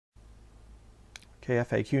Okay,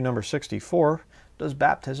 FAQ number 64, does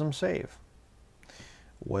baptism save?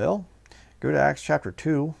 Well, go to Acts chapter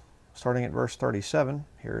 2, starting at verse 37.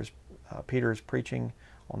 Here's Peter is preaching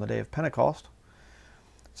on the day of Pentecost.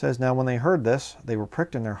 It says, "Now when they heard this, they were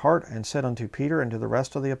pricked in their heart, and said unto Peter and to the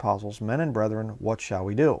rest of the apostles, Men and brethren, what shall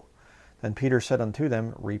we do? Then Peter said unto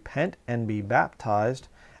them, Repent and be baptized,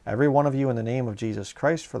 every one of you in the name of Jesus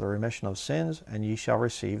Christ, for the remission of sins, and ye shall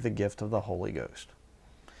receive the gift of the Holy Ghost."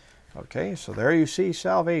 Okay, so there you see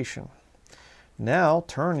salvation. Now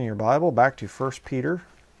turn in your Bible back to 1 Peter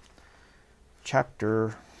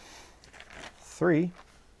chapter 3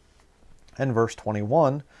 and verse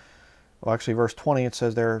 21. Well, actually, verse 20, it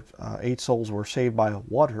says there, 8 souls were saved by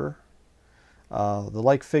water. The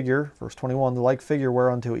like figure, verse 21, the like figure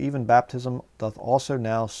whereunto even baptism doth also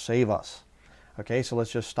now save us. Okay, so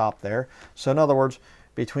let's just stop there. So in other words,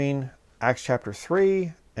 between Acts chapter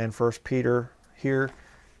 3 and 1 Peter here,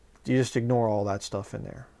 you just ignore all that stuff in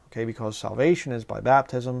there. Okay, because salvation is by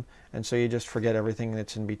baptism, and so you just forget everything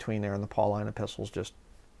that's in between there in the Pauline epistles. Just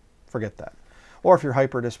forget that. Or if you're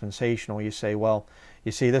hyper-dispensational, you say, well,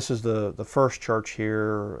 you see, this is the first church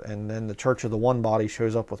here, and then the church of the one body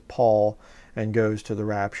shows up with Paul and goes to the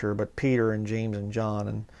rapture, but Peter and James and John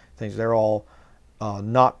and things, they're all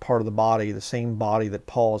not part of the body, the same body that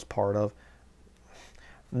Paul is part of.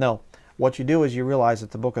 No, what you do is you realize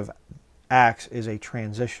that the book of Acts is a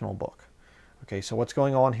transitional book. Okay, so what's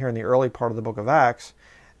going on here in the early part of the book of Acts,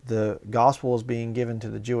 the gospel is being given to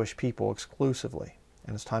the Jewish people exclusively.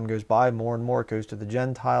 And as time goes by, more and more it goes to the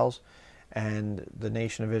Gentiles, and the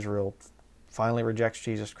nation of Israel finally rejects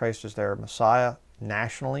Jesus Christ as their Messiah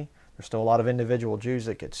nationally. There's still a lot of individual Jews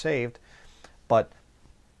that get saved, but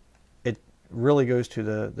it really goes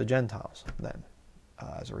to the Gentiles then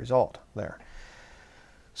as a result there.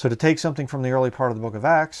 So to take something from the early part of the book of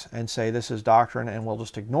Acts and say this is doctrine and we'll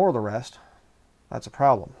just ignore the rest, that's a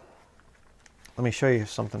problem. Let me show you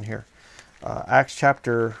something here. Acts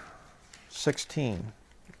chapter 16.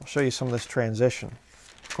 I'll show you some of this transition.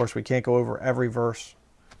 Of course, we can't go over every verse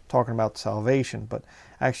talking about salvation, but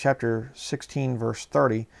Acts chapter 16, verse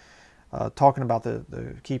 30, talking about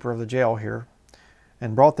the keeper of the jail here,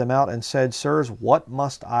 and brought them out and said, Sirs, what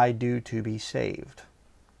must I do to be saved?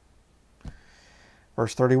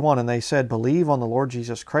 Verse 31, And they said, Believe on the Lord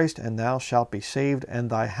Jesus Christ, and thou shalt be saved, and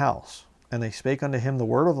thy house. And they spake unto him the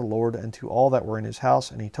word of the Lord, and to all that were in his house.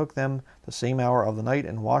 And he took them the same hour of the night,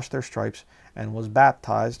 and washed their stripes, and was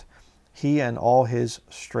baptized, he and all his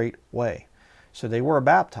straightway. So they were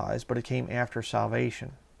baptized, but it came after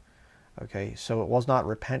salvation. Okay, so it was not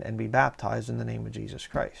repent and be baptized in the name of Jesus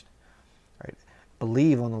Christ. Right?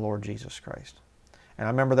 Believe on the Lord Jesus Christ. And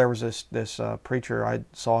I remember there was this preacher, I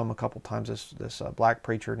saw him a couple times, this black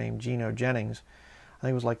preacher named Geno Jennings. I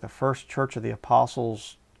think it was like the First Church of the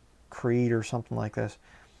Apostles Creed or something like this.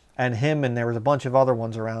 And him, and there was a bunch of other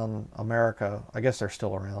ones around America. I guess they're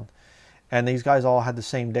still around. And these guys all had the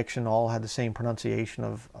same diction, all had the same pronunciation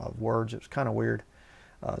of words. It was kind of weird.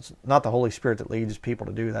 It's not the Holy Spirit that leads people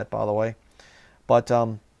to do that, by the way. But,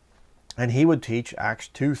 and he would teach Acts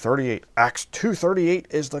 2:38. Acts 2:38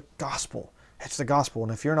 is the gospel. It's the gospel.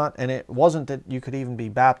 And if you're not, and it wasn't that you could even be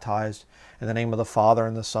baptized in the name of the Father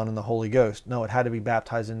and the Son and the Holy Ghost. No, it had to be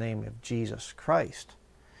baptized in the name of Jesus Christ.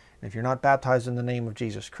 And if you're not baptized in the name of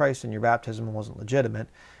Jesus Christ, then your baptism wasn't legitimate.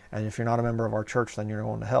 And if you're not a member of our church, then you're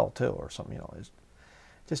going to hell too, or something. You know, it's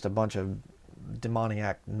just a bunch of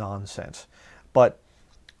demoniac nonsense. But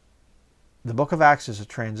the book of Acts is a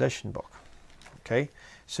transition book. Okay,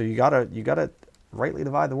 so you gotta rightly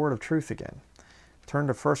divide the word of truth again. Turn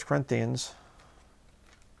to 1 Corinthians.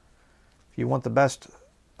 If you want the best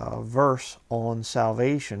verse on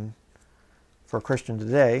salvation for a Christian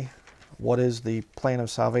today, what is the plan of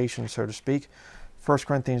salvation, so to speak? 1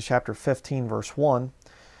 Corinthians chapter 15, verse 1.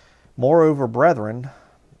 Moreover, brethren,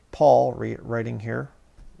 Paul writing here,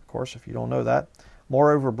 of course, if you don't know that.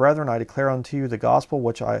 Moreover, brethren, I declare unto you the gospel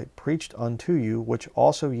which I preached unto you, which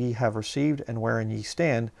also ye have received, and wherein ye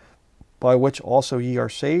stand, by which also ye are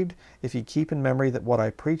saved, if ye keep in memory that what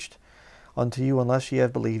I preached unto you, unless ye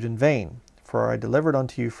have believed in vain. For I delivered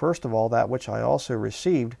unto you first of all that which I also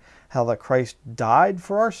received, how that Christ died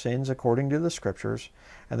for our sins according to the Scriptures,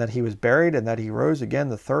 and that he was buried, and that he rose again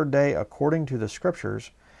the third day according to the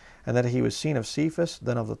Scriptures, and that he was seen of Cephas,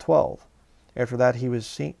 then of the 12. After that he was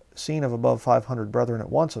seen of above 500 brethren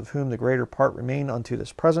at once, of whom the greater part remain unto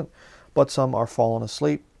this present, but some are fallen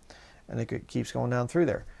asleep. And it keeps going down through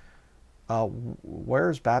there.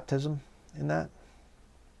 Where's baptism in that?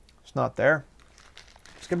 It's not there.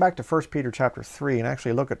 Let's get back to 1 Peter chapter 3 and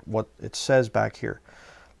actually look at what it says back here.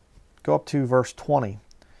 Go up to verse 20.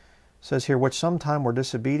 says here, which sometime were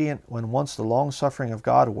disobedient when once the long suffering of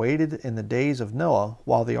God waited in the days of Noah,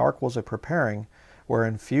 while the ark was a preparing,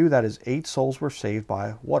 wherein few, that is 8 souls, were saved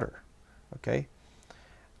by water. Okay?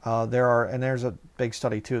 There's a big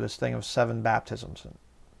study too, this thing of 7 baptisms.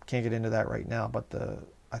 Can't get into that right now, but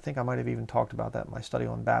I think I might have even talked about that in my study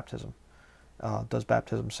on baptism. Does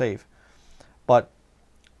baptism save? But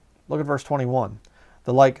look at verse 21.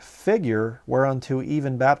 The like figure whereunto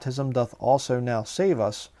even baptism doth also now save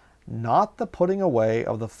us, not the putting away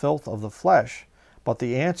of the filth of the flesh, but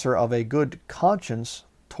the answer of a good conscience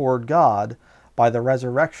toward God by the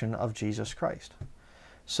resurrection of Jesus Christ.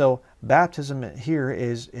 So baptism here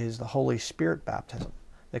is the Holy Spirit baptism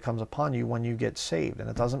that comes upon you when you get saved. And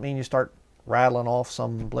it doesn't mean you start rattling off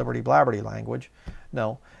some blibberty-blabberty language.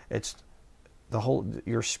 No, it's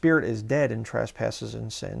your spirit is dead in trespasses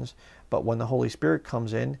and sins, but when the Holy Spirit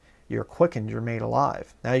comes in, you're quickened, you're made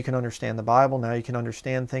alive. Now you can understand the Bible, now you can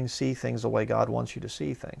understand things, see things the way God wants you to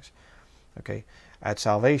see things. Okay, at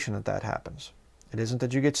salvation that happens. It isn't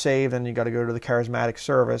that you get saved and you got to go to the charismatic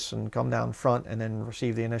service and come down front and then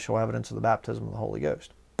receive the initial evidence of the baptism of the Holy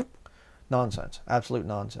Ghost. Nonsense, absolute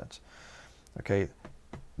nonsense. Okay,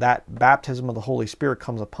 that baptism of the Holy Spirit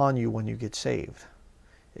comes upon you when you get saved.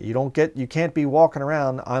 You can't be walking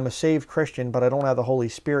around, I'm a saved Christian, but I don't have the Holy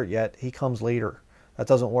Spirit yet. He comes later. That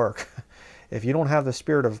doesn't work. If you don't have the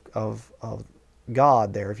Spirit of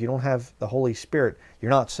God there, if you don't have the Holy Spirit, you're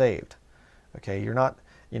not saved. Okay, you're not,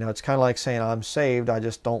 it's kind of like saying, I'm saved, I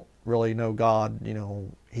just don't really know God,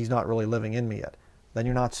 He's not really living in me yet. Then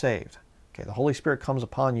you're not saved. Okay, the Holy Spirit comes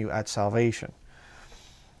upon you at salvation.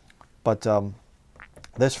 But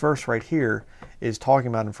this verse right here is talking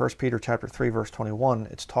about in 1 Peter chapter 3, verse 21,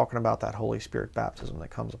 it's talking about that Holy Spirit baptism that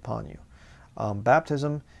comes upon you.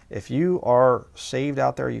 Baptism, if you are saved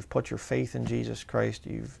out there, you've put your faith in Jesus Christ,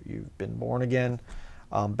 you've been born again,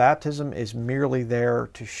 baptism is merely there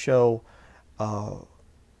to show,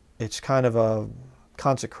 it's kind of a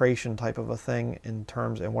consecration type of a thing in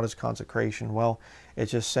terms, and what is consecration? Well,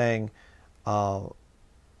 it's just saying,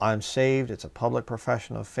 I'm saved. It's a public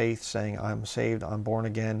profession of faith saying I'm saved, I'm born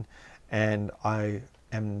again, and my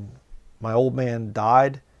old man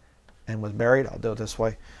died and was buried. I'll do it this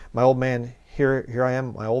way. My old man, here I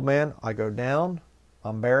am, my old man, I go down,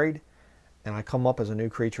 I'm buried, and I come up as a new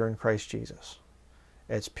creature in Christ Jesus.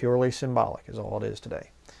 It's purely symbolic is all it is today.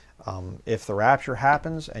 If the rapture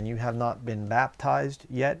happens and you have not been baptized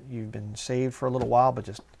yet, you've been saved for a little while, but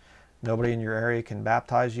just nobody in your area can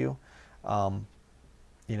baptize you,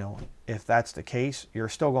 if that's the case, you're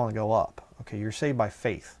still going to go up. Okay, you're saved by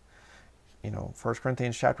faith. 1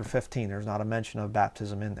 Corinthians chapter 15, there's not a mention of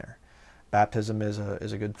baptism in there. Baptism is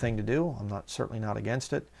a good thing to do. I'm certainly not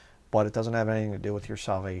against it, but it doesn't have anything to do with your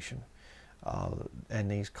salvation. And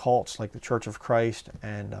these cults like the Church of Christ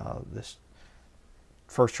and this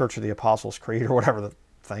First Church of the Apostles' Creed or whatever the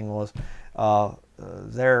thing was,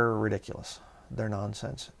 they're ridiculous. They're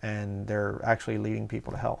nonsense, and they're actually leading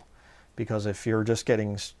people to hell. Because if you're just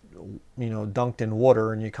getting, dunked in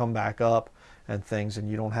water and you come back up and things, and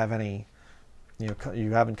you don't have any,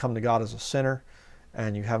 you haven't come to God as a sinner,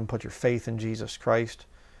 and you haven't put your faith in Jesus Christ,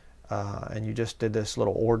 and you just did this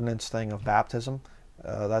little ordinance thing of baptism,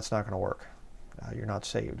 that's not going to work. You're not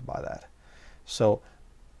saved by that. So,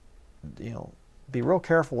 be real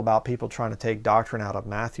careful about people trying to take doctrine out of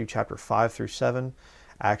Matthew chapter 5 through 7,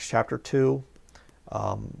 Acts chapter 2.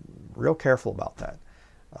 Real careful about that.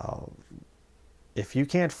 If you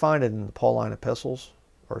can't find it in the Pauline epistles,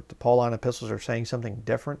 or if the Pauline epistles are saying something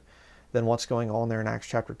different than what's going on there in Acts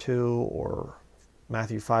chapter 2 or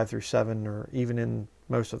Matthew 5 through 7, or even in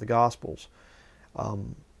most of the Gospels,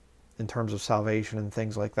 in terms of salvation and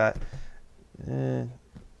things like that,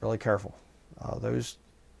 really careful.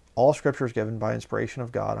 All Scripture is given by inspiration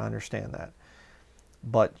of God, I understand that.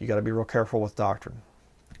 But you got to be real careful with doctrine.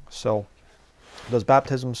 So, does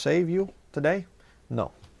baptism save you today?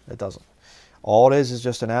 No, it doesn't. All it is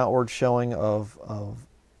just an outward showing of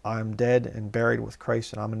I'm dead and buried with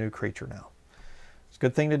Christ and I'm a new creature now. It's a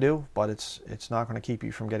good thing to do, but it's not going to keep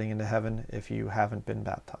you from getting into heaven if you haven't been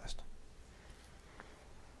baptized.